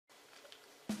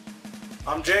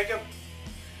I'm Jacob.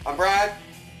 I'm Brad.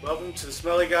 Welcome to the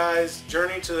Smelly Guys'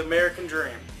 Journey to the American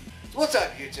Dream. What's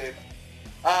up, YouTube?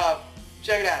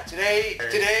 Check it out. Today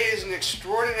is an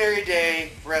extraordinary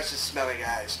day for us as Smelly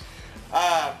Guys.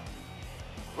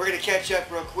 We're going to catch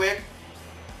up real quick.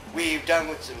 We've done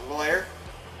with the lawyer.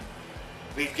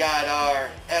 We've got our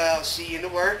LLC in the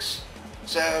works.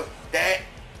 So that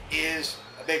is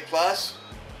a big plus.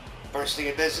 First thing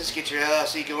in business, get your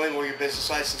LLC going or your business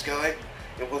license going.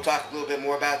 And we'll talk a little bit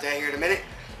more about that here in a minute.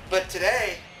 But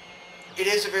today, it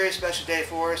is a very special day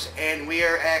for us, and we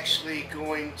are actually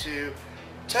going to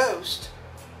toast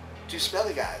to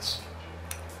Smelly Guys.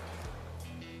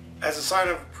 As a sign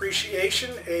of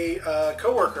appreciation, a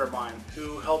co-worker of mine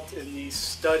who helped in the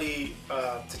study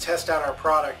to test out our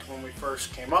product when we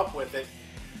first came up with it,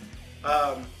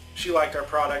 she liked our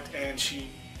product and she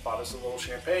bought us a little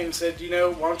champagne and said, you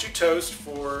know, why don't you toast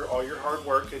for all your hard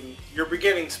work and your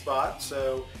beginning spot.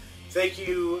 So thank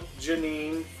you,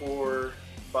 Janine, for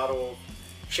a bottle of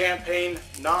champagne,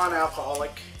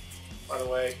 non-alcoholic, by the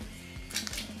way.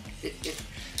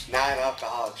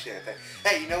 Non-alcoholic champagne.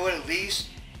 Hey, you know what? At least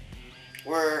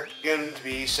we're going to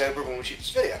be sober when we shoot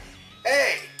this video.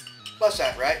 Hey! Plus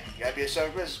that, right? You gotta be a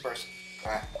sober business person.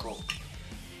 Alright, cool.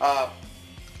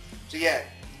 So yeah,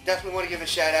 definitely want to give a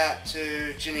shout out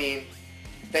to Janine.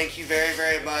 Thank you very,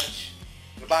 very much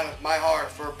from the bottom of my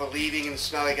heart for believing in the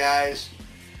Smelly Guys.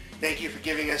 Thank you for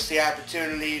giving us the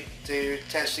opportunity to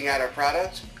testing out our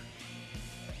product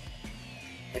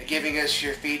and giving us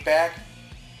your feedback.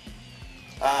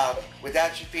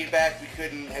 Without your feedback, we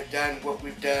couldn't have done what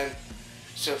we've done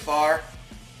so far.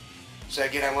 So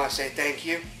again, I want to say thank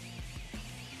you.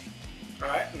 All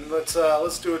right, and let's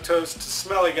do a toast to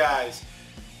Smelly Guys.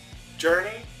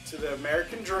 Journey to the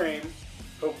American Dream.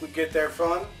 Hope we get there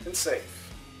fun and safe.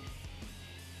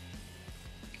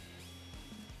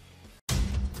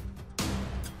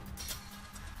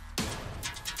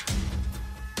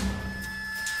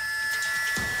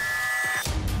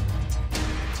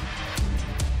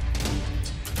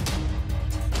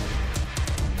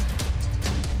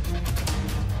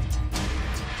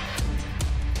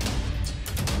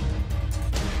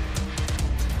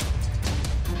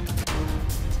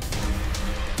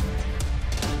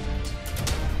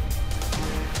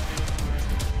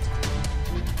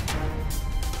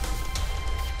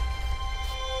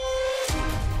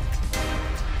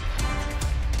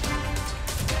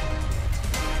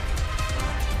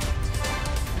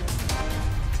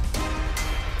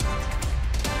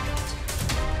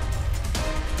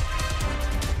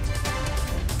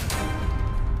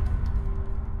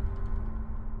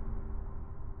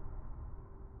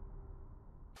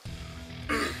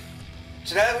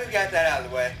 So now that we've got that out of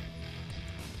the way,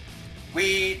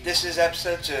 this is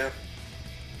episode 2.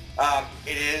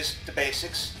 It is the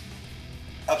basics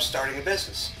of starting a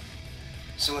business.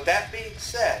 So with that being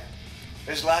said,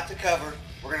 there's a lot to cover.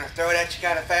 We're going to throw it at you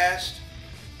kind of fast.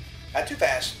 Not too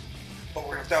fast, but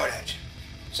we're going to throw it at you.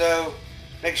 So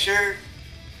make sure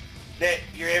that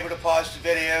you're able to pause the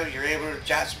video, you're able to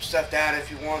jot some stuff down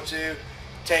if you want to,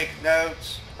 take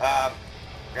notes,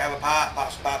 grab a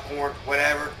pop some popcorn,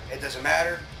 whatever, it doesn't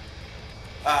matter.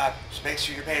 Just make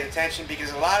sure you're paying attention because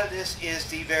a lot of this is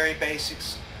the very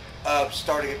basics of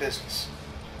starting a business.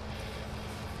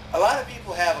 A lot of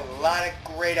people have a lot of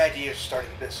great ideas for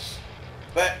starting a business.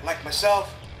 But like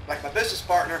myself, like my business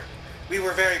partner, we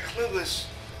were very clueless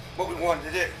what we wanted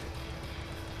to do.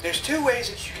 There's 2 ways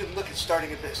that you can look at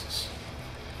starting a business.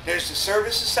 There's the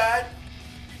services side,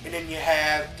 and then you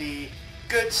have the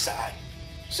goods side.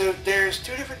 So there's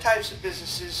 2 different types of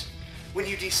businesses. When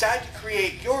you decide to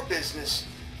create your business,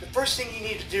 the first thing you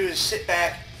need to do is sit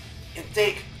back and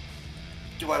think,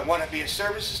 do I want to be a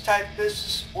services type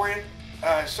business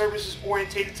services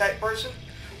orientated type person,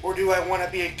 or do I want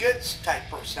to be a goods type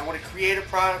person? I want to create a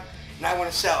product and I want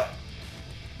to sell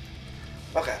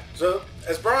it. Okay. So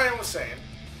as Brian was saying,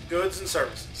 goods and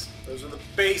services, those are the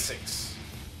basics.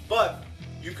 But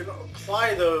you can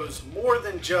apply those more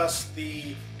than just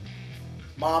the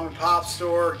mom and pop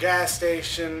store, gas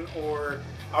station, or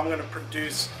I'm going to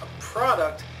produce a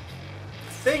product.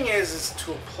 The thing is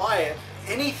to apply it,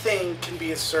 anything can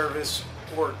be a service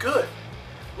or a good.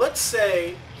 Let's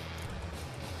say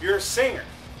you're a singer.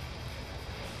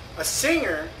 A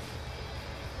singer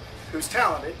who's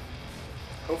talented,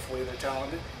 hopefully they're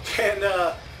talented,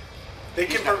 they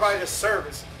can provide a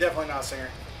service, definitely not a singer,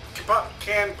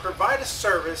 can provide a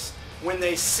service when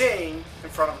they sing in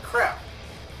front of a crowd.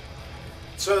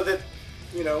 So that,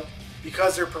 you know,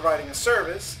 because they're providing a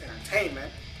service,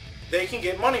 entertainment, they can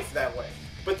get money for that way.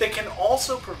 But they can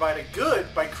also provide a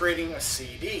good by creating a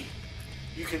CD.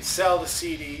 You can sell the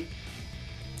CD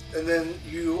and then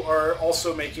you are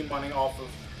also making money off of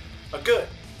a good.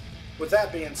 With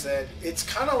that being said, it's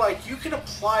kind of like you can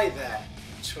apply that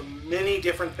to many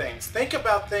different things. Think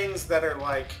about things that are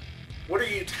like, what are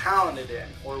you talented in,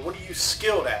 or what are you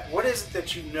skilled at? What is it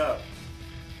that you know?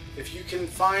 If you can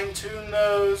fine tune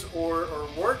those or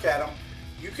work at them,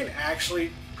 you can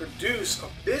actually produce a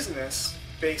business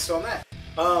based on that.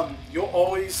 You'll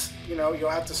always, you'll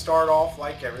have to start off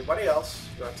like everybody else.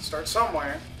 You'll have to start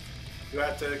somewhere. You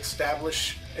have to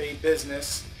establish a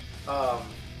business. But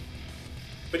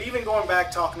even going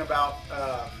back talking about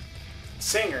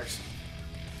singers,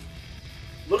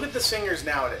 look at the singers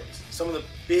nowadays, some of the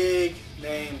big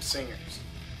name singers.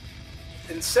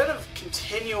 Instead of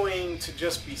continuing to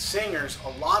just be singers, a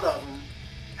lot of them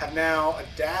have now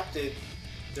adapted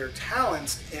their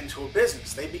talents into a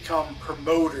business. They become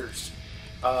promoters.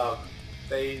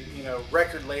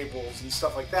 Record labels and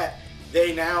stuff like that.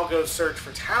 They now go search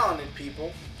for talented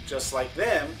people just like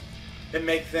them and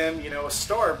make them, a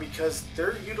star, because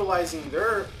they're utilizing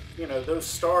their, those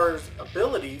stars'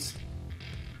 abilities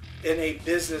in a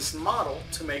business model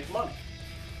to make money.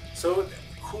 So the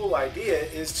cool idea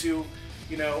is to,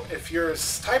 if you're a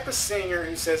type of singer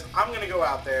who says, I'm going to go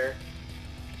out there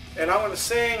and I'm going to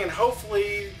sing, and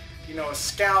hopefully, a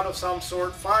scout of some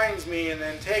sort finds me and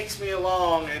then takes me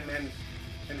along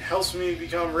and helps me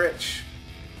become rich.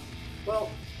 Well,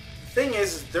 the thing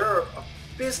is they're a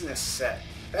business set.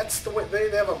 That's the way they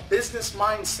have a business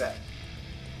mindset.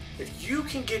 If you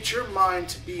can get your mind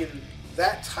to be in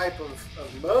that type of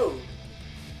mode,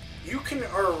 you can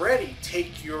already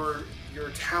take your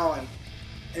talent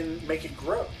and make it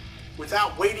grow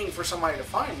without waiting for somebody to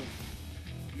find you.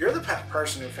 You're the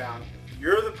person who found you.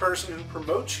 You're the person who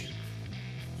promotes you.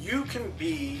 You can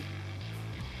be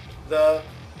the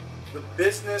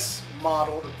business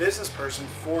model, the business person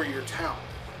for your talent.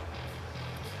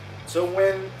 So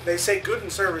when they say goods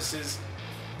and services,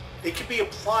 it can be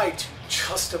applied to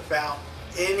just about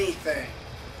anything,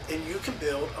 and you can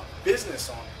build a business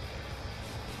on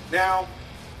it. Now,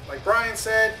 like Brian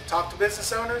said, talk to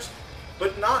business owners,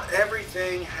 but not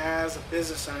everything has a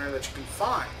business owner that you can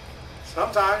find.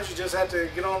 Sometimes you just have to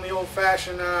get on the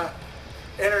old-fashioned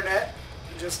internet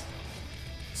and just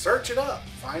search it up,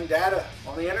 find data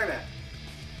on the internet.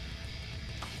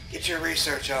 Get your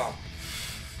research on.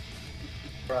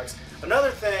 Products.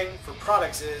 Another thing for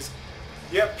products is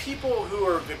you have people who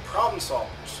are good problem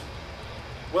solvers.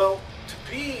 Well,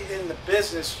 to be in the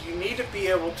business, you need to be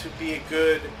able to be a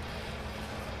good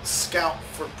scout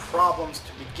for problems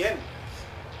to begin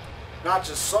with, not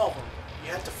just solve them.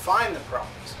 You have to find the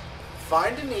problems,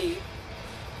 find a need,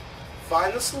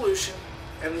 find the solution,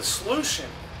 and the solution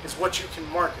is what you can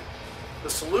market. The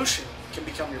solution can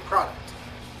become your product.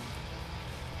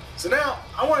 So now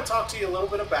I want to talk to you a little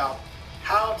bit about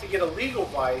how to get a legal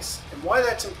advice and why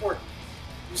that's important.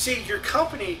 You see, your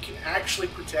company can actually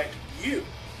protect you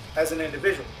as an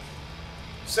individual.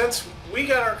 Since we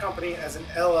got our company as an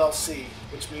LLC,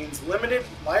 which means limited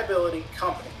liability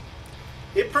company,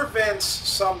 it prevents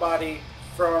somebody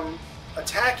from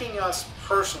attacking us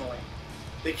personally.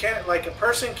 They can't, like a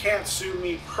person can't sue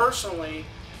me personally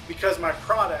because my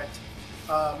product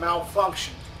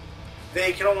malfunctioned.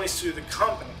 They can only sue the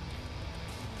company.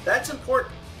 That's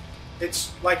important.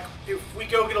 It's like if we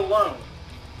go get a loan.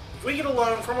 If we get a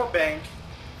loan from a bank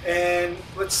and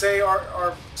let's say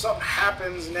our something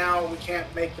happens, now we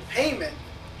can't make the payment,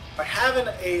 by having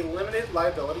a limited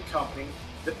liability company,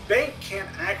 the bank can't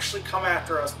actually come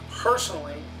after us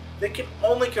personally. They can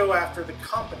only go after the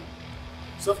company.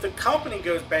 So if the company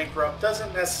goes bankrupt,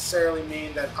 doesn't necessarily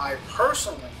mean that I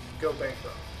personally go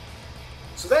bankrupt.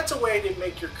 So that's a way to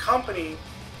make your company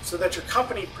so that your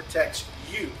company protects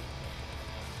you.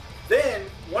 Then,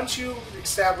 once you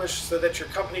establish so that your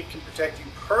company can protect you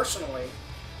personally,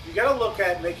 you got to look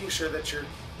at making sure that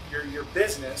your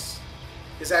business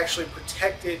is actually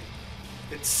protected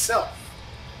itself.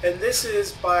 And this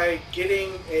is by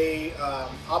getting a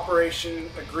operation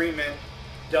agreement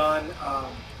done.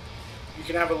 You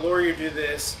can have a lawyer do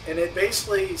this, and it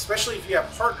basically, especially if you have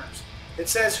partners, it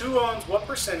says who owns what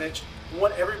percentage and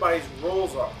what everybody's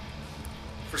roles are.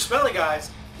 For Smelly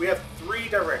Guys, we have 3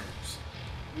 directors.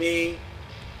 Me,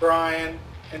 Brian,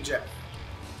 and Jeff.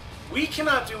 We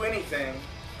cannot do anything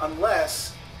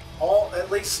unless all,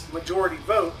 at least majority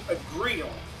vote, agree on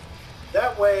it.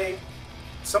 That way,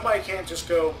 somebody can't just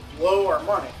go blow our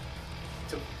money.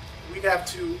 We'd have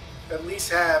to at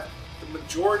least have the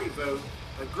majority vote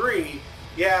agree,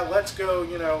 yeah, let's go,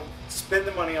 spend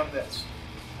the money on this.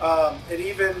 And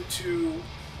even to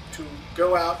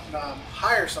go out and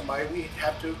hire somebody, we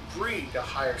have to agree to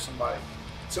hire somebody.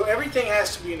 So everything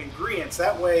has to be in agreement.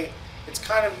 That way, it's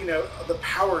kind of, the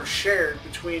power shared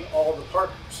between all the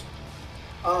partners.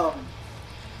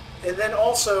 And then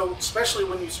also, especially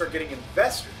when you start getting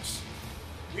investors,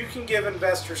 you can give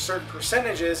investors certain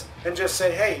percentages and just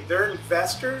say, hey, they're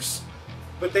investors,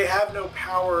 but they have no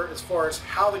power as far as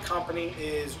how the company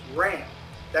is ran.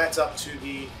 That's up to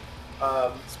the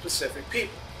specific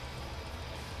people.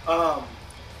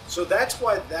 So that's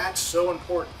why that's so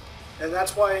important. And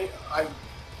that's why I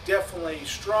definitely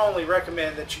strongly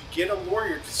recommend that you get a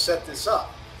lawyer to set this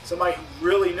up. Somebody who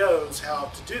really knows how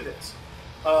to do this.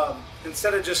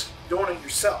 Instead of just doing it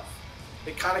yourself.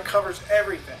 It kind of covers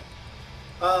everything.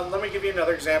 Let me give you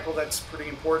another example that's pretty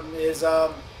important is,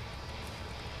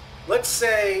 let's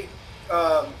say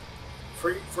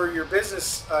for your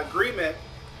business agreement,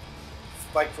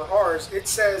 like for ours, it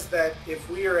says that if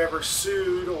we are ever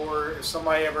sued or if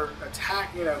somebody ever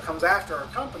comes after our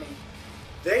company,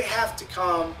 they have to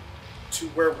come to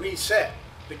where we say,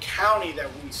 the county that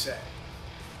we say.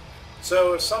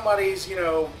 So if somebody's,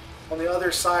 on the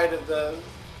other side of the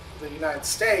United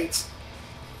States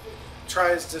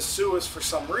tries to sue us for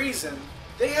some reason,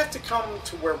 they have to come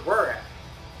to where we're at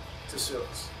to sue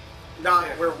us, not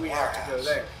where we have to go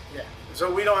there. Yeah.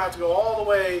 So we don't have to go all the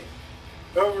way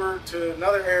over to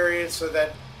another area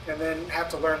and then have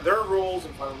to learn their rules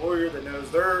and find a lawyer that knows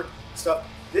their stuff.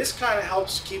 This kind of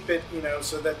helps keep it,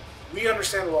 so that we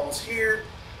understand the laws here,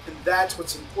 and that's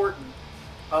what's important.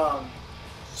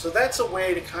 So that's a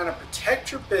way to kind of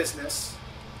protect your business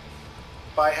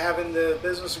by having the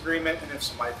business agreement, and if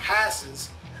somebody passes,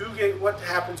 what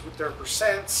happens with their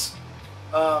percents.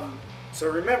 So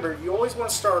remember, you always want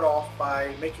to start off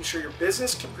by making sure your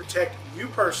business can protect you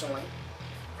personally,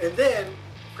 and then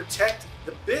protect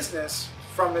the business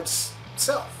from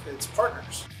itself, its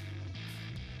partners.